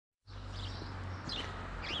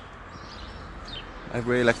I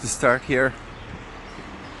really like to start here.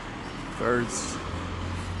 Birds,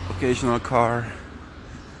 occasional car.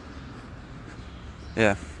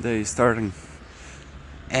 Yeah, they starting.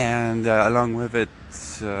 And along with it,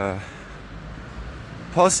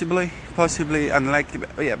 possibly,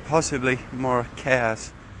 unlikely, possibly more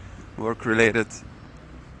chaos, work-related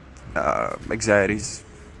anxieties.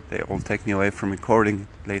 They all take me away from recording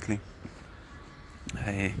lately.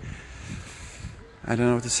 I don't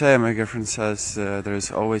know what to say. My girlfriend says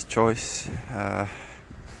there's always choice.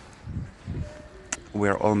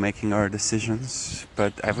 We're all making our decisions,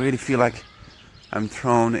 but I really feel like I'm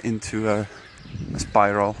thrown into a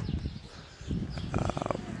spiral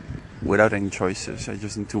without any choices. I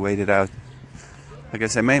just need to wait it out. I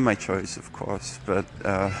guess I made my choice, of course, but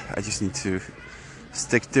I just need to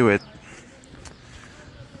stick to it.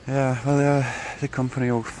 Yeah, well, the company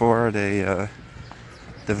I work for,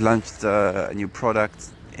 they've launched a new product,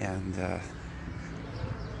 and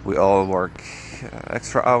we all work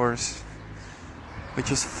extra hours,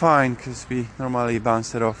 which is fine because we normally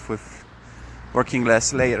bounce it off with working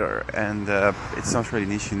less later, and it's not really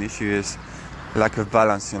an issue. An issue is lack of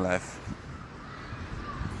balance in life.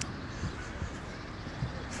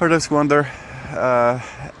 For those who wonder,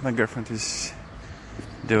 my girlfriend is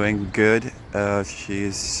doing good.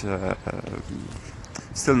 She's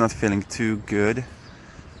still not feeling too good.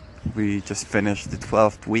 We just finished the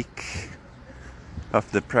 12th week of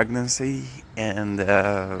the pregnancy, and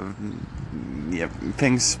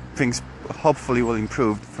things hopefully will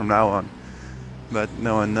improve from now on. But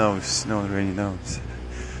no one knows. No one really knows.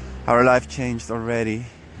 Our life changed already,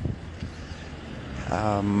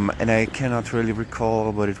 and I cannot really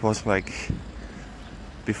recall what it was like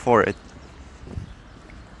before it.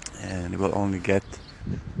 And it will only get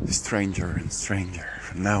stranger and stranger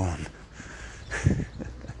from now on.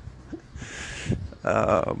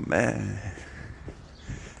 Oh man.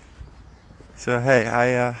 So hey,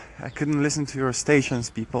 I couldn't listen to your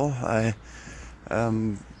stations, people. I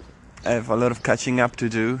have a lot of catching up to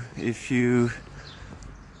do. If you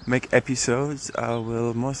make episodes, I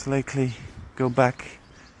will most likely go back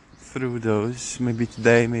through those. Maybe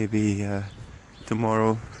today, maybe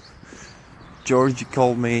tomorrow. Georgie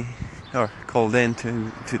called in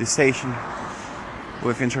to the station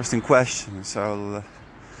with interesting questions. I'll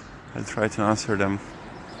try to answer them.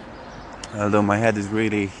 Although my head is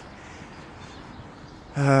really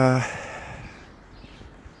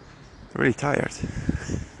really tired.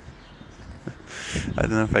 I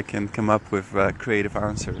don't know if I can come up with creative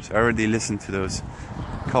answers. I already listened to those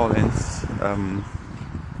call-ins.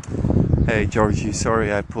 Hey Georgie,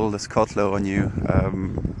 sorry I pulled a Scotlow on you.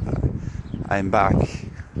 I'm back.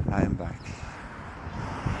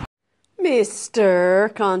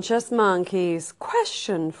 Mr. Conscious Monkeys,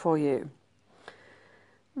 question for you.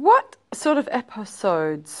 What sort of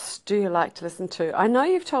episodes do you like to listen to? I know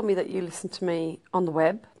you've told me that you listen to me on the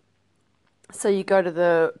web, so you go to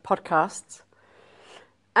the podcasts,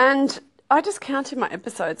 and I just counted my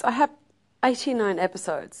episodes. I have 89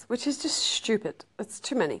 episodes, which is just stupid. It's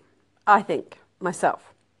too many, I think,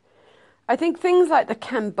 myself. I think things like the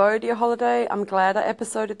Cambodia holiday, I'm glad I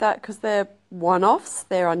episoded that because they're one-offs,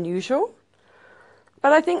 they're unusual.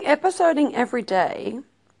 But I think episoding every day,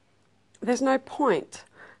 there's no point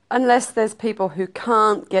unless there's people who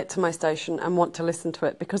can't get to my station and want to listen to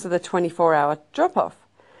it because of the 24-hour drop-off.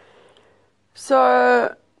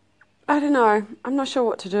 So, I don't know. I'm not sure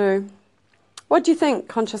what to do. What do you think,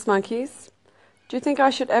 Conscious Monkeys? Do you think I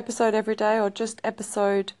should episode every day or just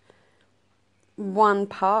episode one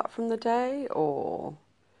part from the day, or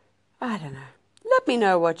I don't know. Let me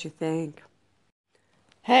know what you think.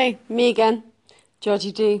 Hey, me again,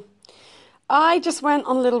 Georgie D. I just went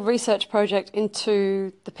on a little research project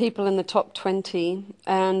into the people in the top 20,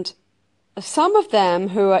 and some of them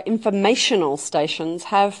who are informational stations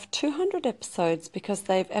have 200 episodes because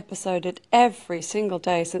they've episoded every single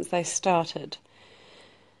day since they started.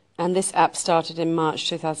 And this app started in March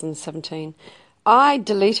 2017. I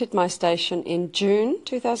deleted my station in June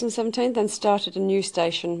 2017, then started a new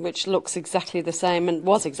station which looks exactly the same and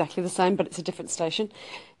was exactly the same, but it's a different station,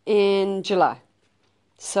 in July.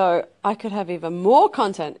 So I could have even more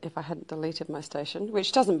content if I hadn't deleted my station,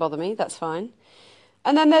 which doesn't bother me, that's fine.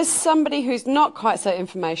 And then there's somebody who's not quite so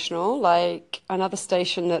informational, like another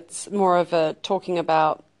station that's more of a talking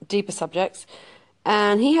about deeper subjects,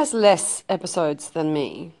 and he has less episodes than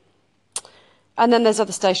me. And then there's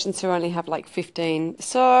other stations who only have like 15.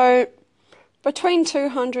 So between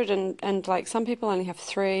 200 and like some people only have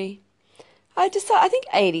 3. I think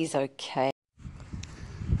 80 is okay.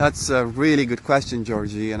 That's a really good question,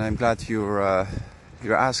 Georgie, and I'm glad you're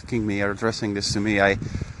asking me or addressing this to me.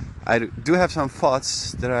 I do have some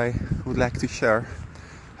thoughts that I would like to share.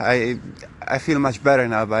 I feel much better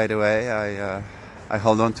now, by the way. I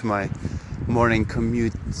hold on to my morning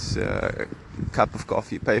commute cup of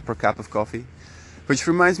coffee, paper cup of coffee, which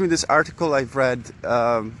reminds me of this article I've read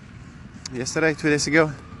yesterday, 2 days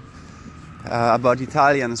ago, about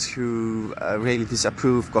Italians who really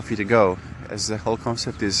disapprove coffee to go, as the whole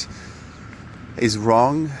concept is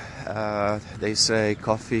wrong. They say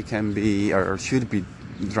coffee can be or should be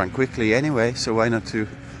drunk quickly anyway, so why not to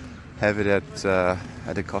have it at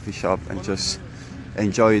a coffee shop and just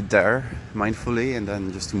enjoy it there mindfully and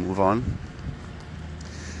then just to move on.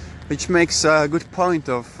 Which makes a good point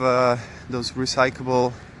of those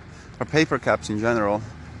recyclable or paper cups in general.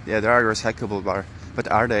 Yeah, they are recyclable, but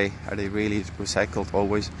are they really recycled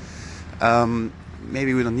always?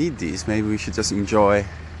 Maybe we don't need these. Maybe we should just enjoy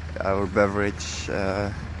our beverage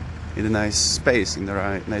in a nice space, in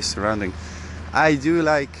the nice surrounding. I do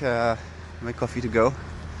like my coffee to go.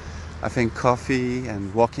 I think coffee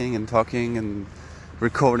and walking and talking and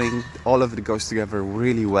recording, all of it goes together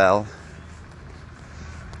really well.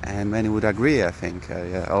 And many would agree, I think.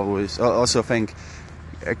 I also think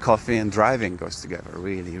coffee and driving goes together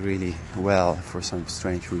really, really well for some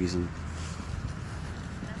strange reason.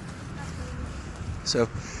 So,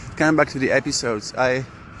 coming back to the episodes, I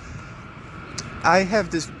have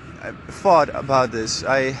this thought about this.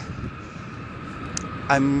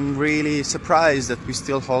 I'm really surprised that we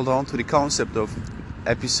still hold on to the concept of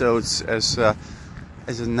episodes as a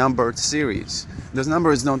numbered series. Those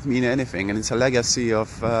numbers don't mean anything, and it's a legacy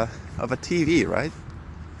of a TV, right?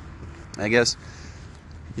 I guess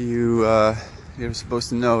you're supposed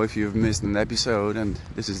to know if you've missed an episode, and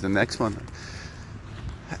this is the next one.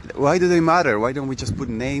 Why do they matter? Why don't we just put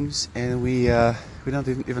names and we don't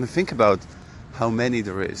even think about how many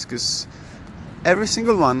there is? Because every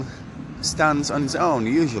single one stands on its own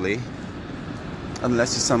usually,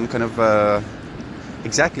 unless it's some kind of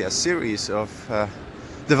exactly a series of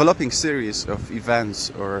developing series of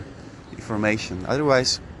events or information.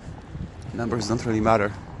 Otherwise, numbers don't really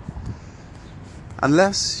matter,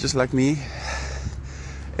 unless, just like me,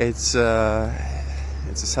 it's a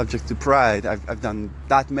subject to pride. I've done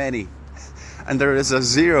that many, and there is a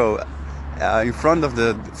zero in front of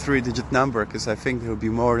the 3-digit number, because I think there will be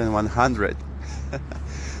more than 100.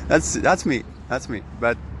 That's me.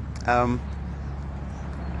 But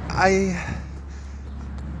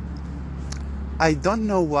I don't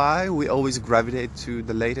know why we always gravitate to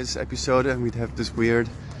the latest episode, and we'd have this weird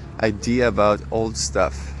idea about old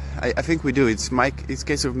stuff. I think we do. It's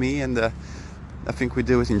case of me, and I think we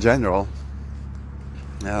do it in general.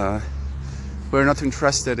 We're not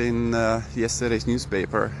interested in yesterday's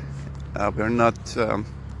newspaper. We're not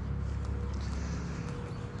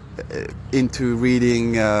into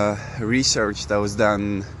reading research that was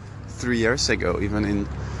done 3 years ago. Even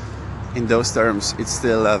in those terms, it's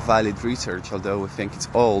still valid research, although we think it's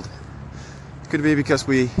old. It could be because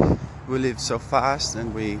we live so fast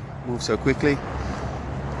and we move so quickly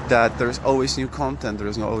that there's always new content,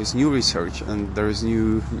 there's always new research, and there's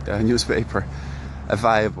new newspaper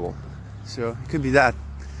available. So it could be that.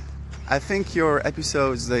 I think your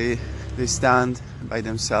episodes, they stand by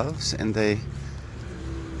themselves, and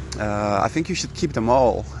I think you should keep them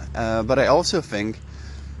all. But I also think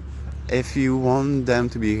if you want them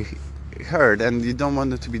to be heard and you don't want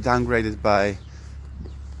them to be downgraded by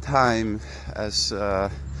time, as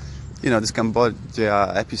this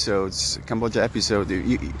Cambodia episode,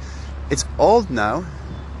 it's old now,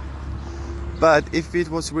 but if it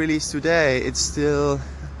was released today, it's still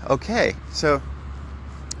okay. So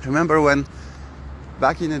remember when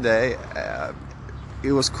back in the day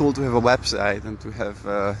it was cool to have a website and to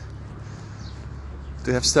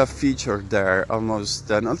have stuff featured there, almost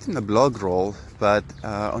not in a blog roll, but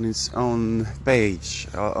on its own page,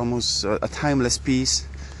 almost a timeless piece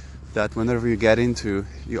that whenever you get into,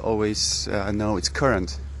 you always know it's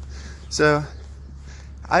current. So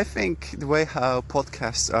I think the way how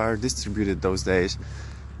podcasts are distributed those days,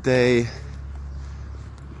 they're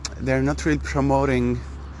not really promoting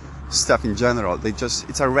stuff in general.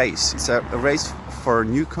 It's a race. It's a race for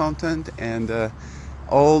new content, and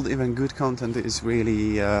old, even good content is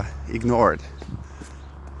really ignored.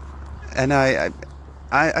 And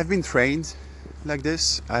I've been trained like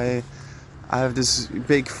this. I have this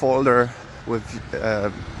big folder with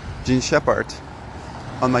Gene Shepard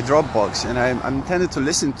on my Dropbox, and I'm tended to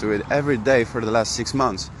listen to it every day for the last 6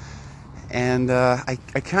 months. And I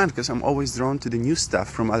can't, because I'm always drawn to the new stuff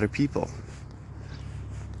from other people.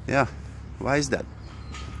 Yeah, why is that?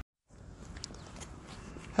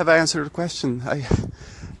 Have I answered the question?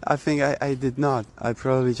 I think I did not. I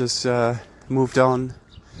probably just moved on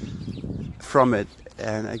from it,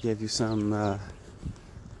 and I gave you some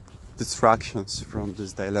distractions from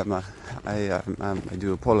this dilemma. I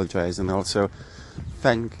do apologize, and also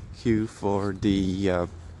thank you for the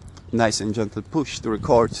nice and gentle push to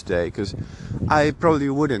record today, because I probably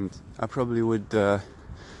wouldn't. I probably would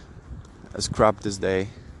scrap this day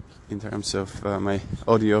in terms of my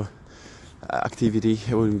audio activity.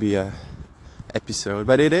 It wouldn't be a episode,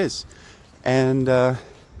 but it is, and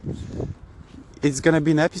it's gonna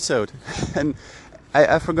be an episode. And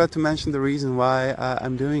I forgot to mention the reason why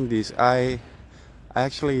I'm doing this. I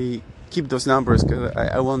actually keep those numbers because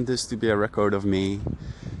I want this to be a record of me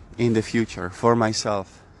in the future for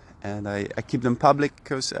myself, and I keep them public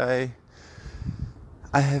because I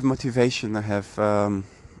have motivation.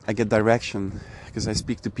 I get direction, because I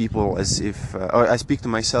speak to people as if, or I speak to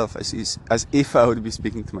myself as if I would be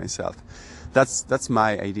speaking to myself. That's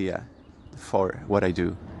my idea for what I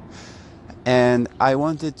do. And I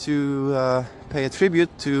wanted to pay a tribute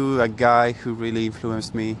to a guy who really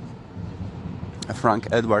influenced me, Frank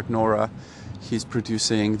Edward Nora. He's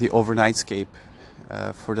producing the Overnightscape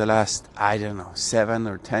for the last, 7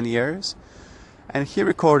 or 10 years. And he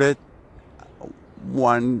recorded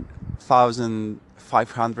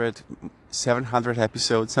 1,500, 700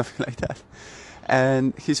 episodes, something like that.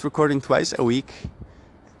 And he's recording twice a week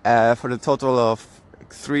for the total of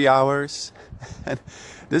 3 hours. And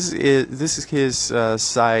this is his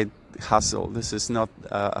side hustle. This is not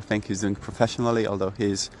a thing he's doing professionally, although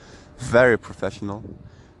he's very professional.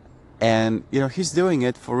 And he's doing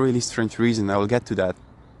it for a really strange reason. I will get to that.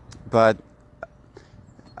 But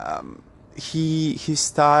his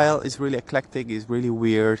style is really eclectic. Is really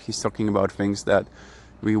weird. He's talking about things that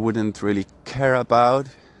we wouldn't really care about.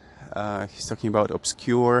 He's talking about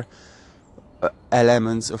obscure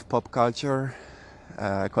elements of pop culture.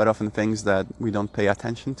 Quite often things that we don't pay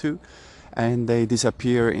attention to, and they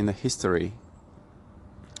disappear in the history.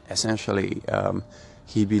 Essentially,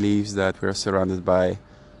 he believes that we're surrounded by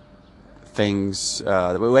things,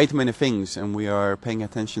 way too many things, and we are paying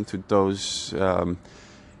attention to those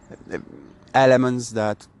elements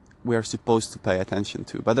that we are supposed to pay attention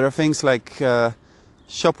to. But there are things like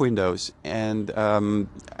shop windows, and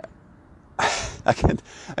I can't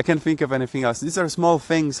think of anything else. These are small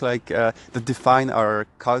things like that define our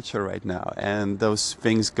culture right now, and those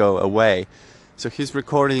things go away. So he's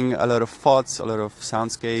recording a lot of thoughts, a lot of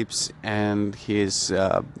soundscapes, and he's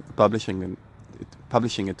publishing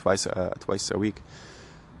it twice a week.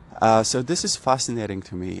 So this is fascinating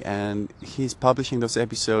to me, and he's publishing those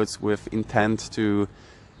episodes with intent to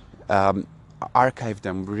archive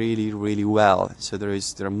them really, really well. So there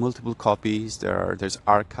are multiple copies. There's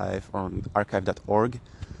archive on archive.org.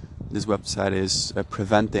 This website is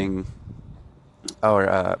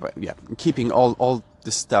keeping all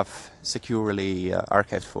the stuff securely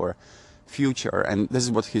archived for future. And this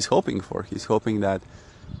is what he's hoping for. He's hoping that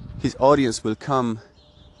his audience will come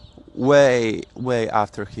way, way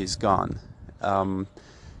after he's gone.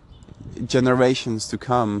 Generations to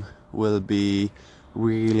come will be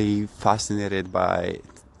really fascinated by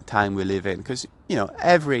the time we live in, because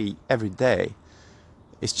every day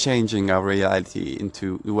is changing our reality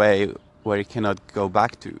into a way where you cannot go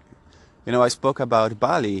back to. I spoke about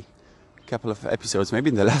Bali a couple of episodes,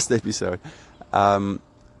 maybe in the last episode. I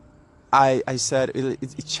said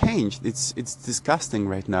it changed. It's disgusting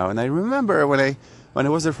right now. And I remember when I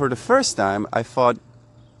was there for the first time, I thought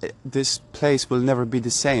this place will never be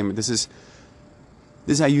the same. This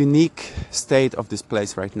is a unique state of this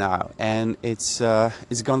place right now, and it's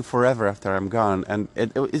gone forever after I'm gone. And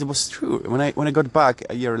it was true. When I got back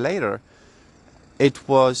a year later, it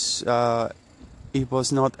was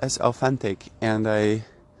not as authentic, and I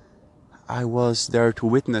was there to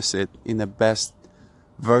witness it in the best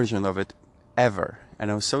version of it ever,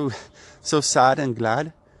 and I was so sad and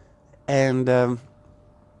glad. And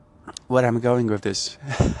where I'm going with this.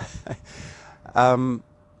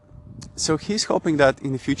 So he's hoping that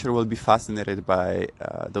in the future we'll be fascinated by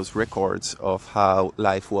those records of how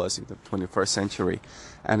life was in the 21st century.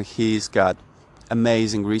 And he's got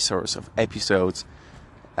amazing resource of episodes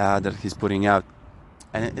that he's putting out.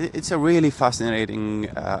 And it's a really fascinating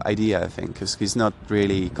idea, I think, because he's not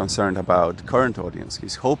really concerned about current audience.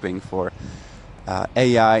 He's hoping for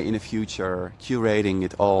AI in the future, curating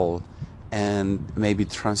it all, and maybe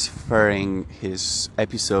transferring his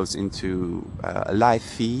episodes into a live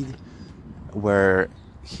feed where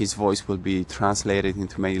his voice will be translated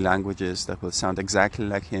into many languages that will sound exactly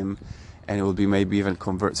like him, and it will be maybe even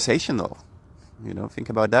conversational. Think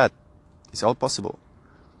about that. It's all possible.